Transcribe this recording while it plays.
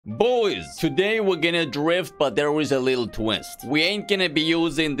Boys, today we're gonna drift, but there is a little twist. We ain't gonna be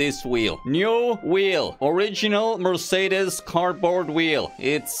using this wheel. New wheel. Original Mercedes cardboard wheel.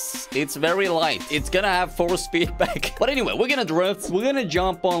 It's very light. It's gonna have force feedback. But anyway, we're gonna drift. We're gonna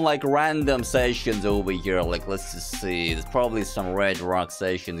jump on like random sessions over here. Like, let's just see. There's probably some Red Rock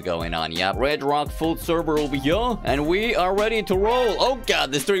sessions going on. Yep, Red Rock full server over here. And we are ready to roll. Oh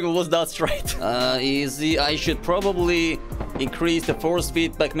god, the steering wheel was not straight. Easy. I should probably increase the force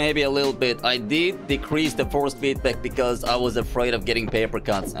feedback maybe a little bit. I did decrease the force feedback because I was afraid of getting paper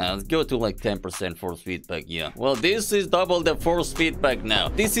cuts. Let's go to like 10% force feedback. Yeah, well, this is double the force feedback now.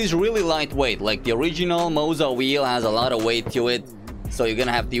 This is really lightweight. Like the original Moza wheel has a lot of weight to it, so you're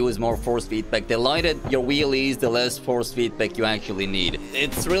gonna have to use more force feedback. The lighter your wheel is, the less force feedback you actually need.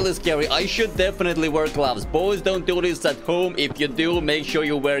 It's really scary. I should definitely wear gloves. Boys, don't do this at home. If you do, make sure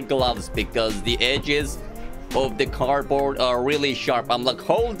you wear gloves because the edges of the cardboard are really sharp. I'm like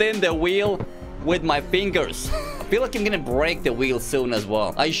holding the wheel with my fingers. I feel like I'm gonna break the wheel soon as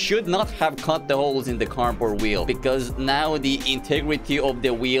well. I should not have cut the holes in the cardboard wheel because now the integrity of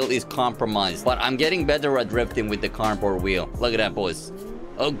the wheel is compromised. But I'm getting better at drifting with the cardboard wheel. Look at that, boys.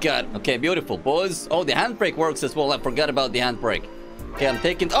 Oh god. Okay, beautiful, boys. Oh, the handbrake works as well. I forgot about the handbrake. Okay, I'm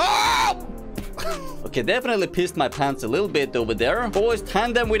taking... Oh! Okay, definitely pissed my pants a little bit over there. Boys,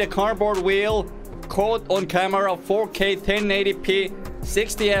 tandem with a cardboard wheel. Caught on camera, 4K 1080p,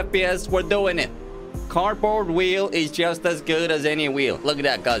 60 FPS. We're doing it. Cardboard wheel is just as good as any wheel. Look at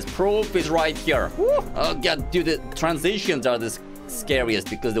that, guys. Proof is right here. Woo. Oh god, dude, the transitions are the scariest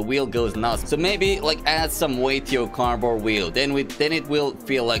because the wheel goes nuts. So maybe like add some weight to your cardboard wheel, then it will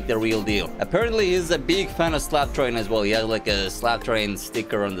feel like the real deal. Apparently he's a big fan of slap train as well. He has like a slap train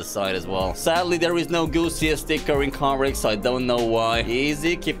sticker on the side as well. Sadly there is no Goosey sticker in CarX. I don't know why.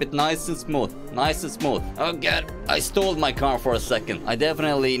 Easy, keep it nice and smooth. Nice and smooth. Oh god, I stalled my car for a second. I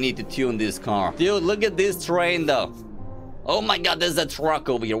definitely need to tune this car. Dude, look at this train though. Oh my god, there's a truck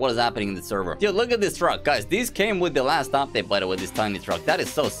over here. What is happening in the server? Dude, look at this truck. Guys, this came with the last update, by the way, this tiny truck. That is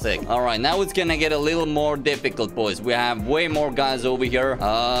so sick. Alright, now it's gonna get a little more difficult, boys. We have way more guys over here.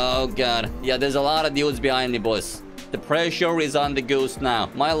 Oh god. Yeah, there's a lot of dudes behind me, boys. The pressure is on the goose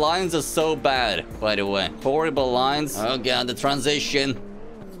now. My lines are so bad, by the way. Horrible lines. Oh god, the transition.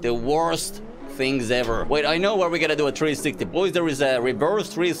 The worst things ever. Wait, I know where we're gonna do a 360. Boys, there is a reverse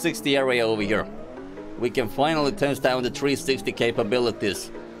 360 area over here. We can finally test out the 360 capabilities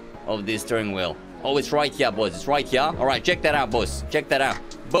of this steering wheel. Oh, it's right here, boys. It's right here. All right, check that out, boys. Check that out.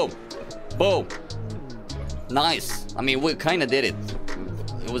 Boom. Boom. Nice. I mean, we kind of did it.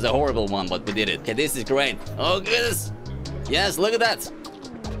 It was a horrible one, but we did it. Okay, this is great. Oh, goodness. Yes, look at that.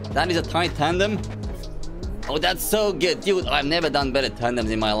 That is a tight tandem. Oh, that's so good. Dude, I've never done better tandems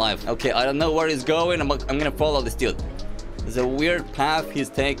in my life. Okay, I don't know where he's going. I'm gonna follow this dude. There's a weird path he's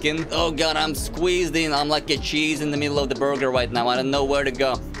taking. Oh god, I'm squeezed in. I'm like a cheese in the middle of the burger right now. I don't know where to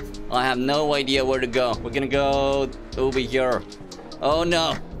go. I have no idea where to go. We're gonna go over here. Oh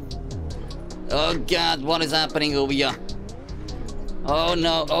no. Oh god, what is happening over here? Oh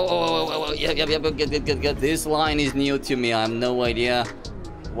no. Oh, yeah, good. This line is new to me. I have no idea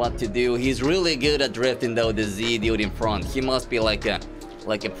what to do. He's really good at drifting though, the Z dude in front. He must be like a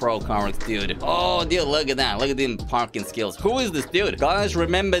pro CarX dude. Oh, dude, look at that. Look at them parking skills. Who is this dude? Guys,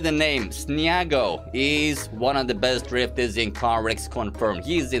 remember the name. Sniago is one of the best drifters in CarX, confirmed.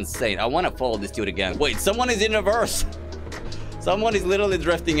 He's insane. I want to follow this dude again. Wait, someone is in reverse. Someone is literally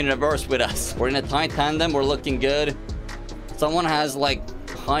drifting in reverse with us. We're in a tight tandem. We're looking good. Someone has like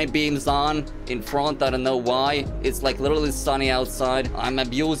high beams on in front. I don't know why. It's like literally sunny outside. I'm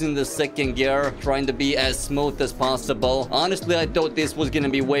abusing the second gear, trying to be as smooth as possible. Honestly, I thought this was gonna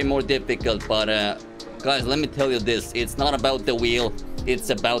be way more difficult, but guys, let me tell you this. It's not about the wheel. It's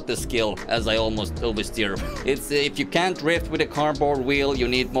about the skill, as I almost oversteer. It's if you can't drift with a cardboard wheel, you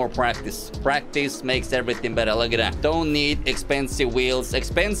need more practice. Practice makes everything better. Look at that. Don't need expensive wheels.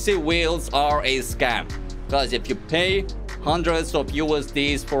 Expensive wheels are a scam. Guys, if you pay hundreds of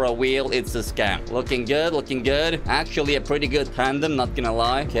USDs for a wheel, it's a scam. Looking good, looking good. Actually, a pretty good tandem, not gonna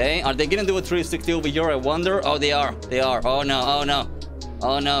lie. Okay, are they gonna do a 360 over here? I wonder. Oh, they are. They are. Oh no, oh no.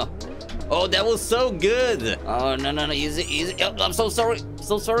 Oh no. Oh, that was so good. Oh, no. Easy, easy. Oh, I'm so sorry.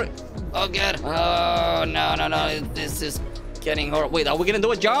 So sorry. Oh, God. Oh, no. This is getting horrible. Wait, are we gonna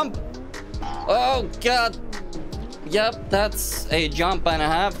do a jump? Oh, God. Yep, that's a jump and a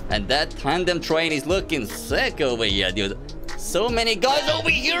half. And that tandem train is looking sick over here, dude. So many guys over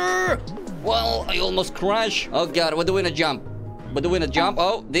here. Well, I almost crashed. Oh, God, we're doing a jump. We're doing a jump.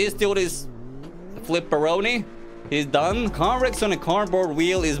 Oh, this dude is flipperoni. He's done. CarX on a cardboard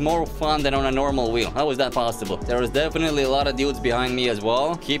wheel is more fun than on a normal wheel. How is that possible? There is definitely a lot of dudes behind me as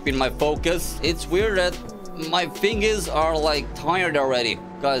well, keeping my focus. It's weird that my fingers are like tired already.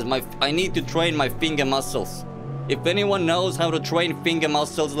 Guys, I need to train my finger muscles. If anyone knows how to train finger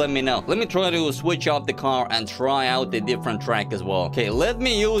muscles, let me know. Let me try to switch out the car and try out a different track as well. Okay, let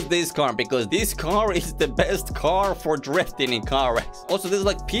me use this car because this car is the best car for drifting in CarX. Also, there's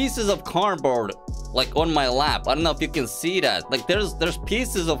like pieces of cardboard like on my lap. I don't know if you can see that. Like there's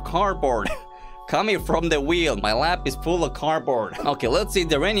pieces of cardboard coming from the wheel. My lap is full of cardboard. Okay, let's see. Is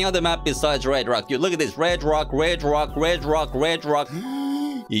there any other map besides Red Rock? Dude, look at this. Red Rock, Red Rock, Red Rock, Red Rock.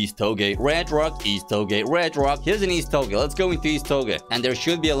 East Tollgate, Red Rock, East Tollgate, Red Rock. Here's an East Tollgate. Let's go into East Tollgate. And there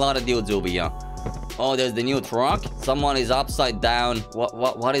should be a lot of dudes over here. Oh, there's the new truck. Someone is upside down.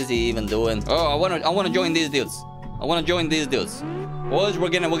 What is he even doing? Oh, I wanna join these dudes. I wanna join these dudes. Boys, we're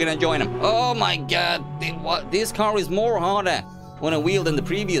gonna join them. Oh my god. This car is more harder on a wheel than the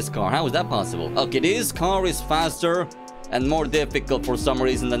previous car. How is that possible? Okay, this car is faster and more difficult for some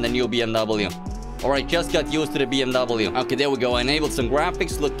reason than the new BMW. Alright, just got used to the BMW. Okay, there we go. I enabled some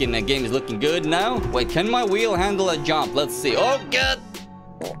graphics. The game is looking good now. Wait, can my wheel handle a jump? Let's see. Oh, god!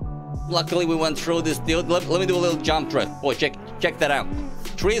 Luckily, we went through this dude. Let me do a little jump drift. Boy, check that out.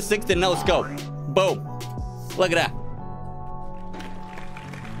 360 no scope. Boom. Look at that.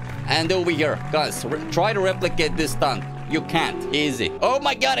 And over here. Guys, try to replicate this stunt. You can't. Easy. Oh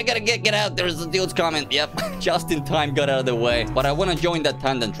my god, I gotta get out. There's the dudes coming. Yep. Just in time, got out of the way. But I want to join that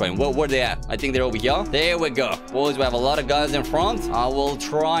tandem train. Where they at? I think they're over here. There we go. Boys, we have a lot of guys in front. I will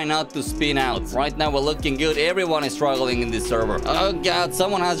try not to spin out. Right now, we're looking good. Everyone is struggling in this server. Oh god,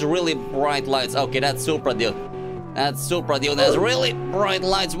 someone has really bright lights. Okay, that's Supra dude. That's Supra dude. Has really bright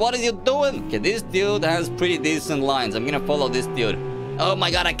lights. What are you doing? Okay, this dude has pretty decent lines. I'm gonna follow this dude. Oh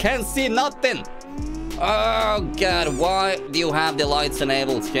my god, I can't see nothing. Oh god, why do you have the lights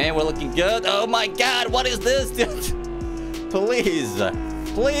enabled? Okay, we're looking good. Oh my god, what is this?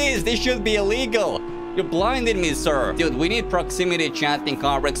 Please, this should be illegal. You're blinding me, sir. Dude, we need proximity chatting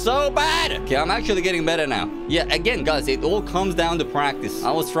CarX so bad. Okay, I'm actually getting better now. Yeah, again, guys, it all comes down to practice.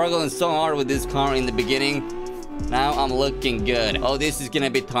 I was struggling so hard with this car in the beginning. Now I'm looking good. Oh, this is gonna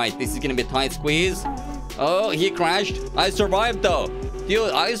be tight. This is gonna be tight squeeze. Oh, he crashed. I survived though.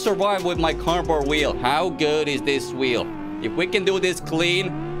 Dude, I survived with my cardboard wheel. How good is this wheel? If we can do this clean.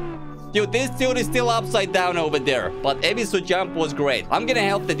 Dude, this dude is still upside down over there. But Ebisu jump was great. I'm gonna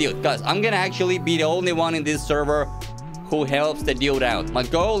help the dude. Guys, I'm gonna actually be the only one in this server who helps the dude out. My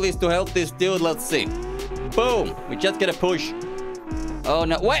goal is to help this dude. Let's see. Boom. We just gotta push. Oh,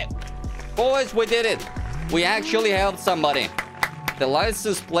 no. Wait. Boys, we did it. We actually helped somebody. The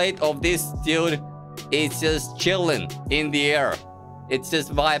license plate of this dude is just chilling in the air. It's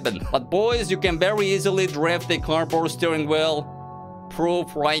just vibing. But boys, you can very easily drift a cardboard steering wheel.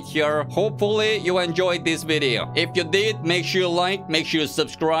 Proof right here. Hopefully you enjoyed this video. If you did, make sure you like, make sure you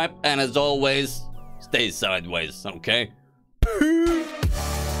subscribe, and as always, stay sideways, okay? Peace.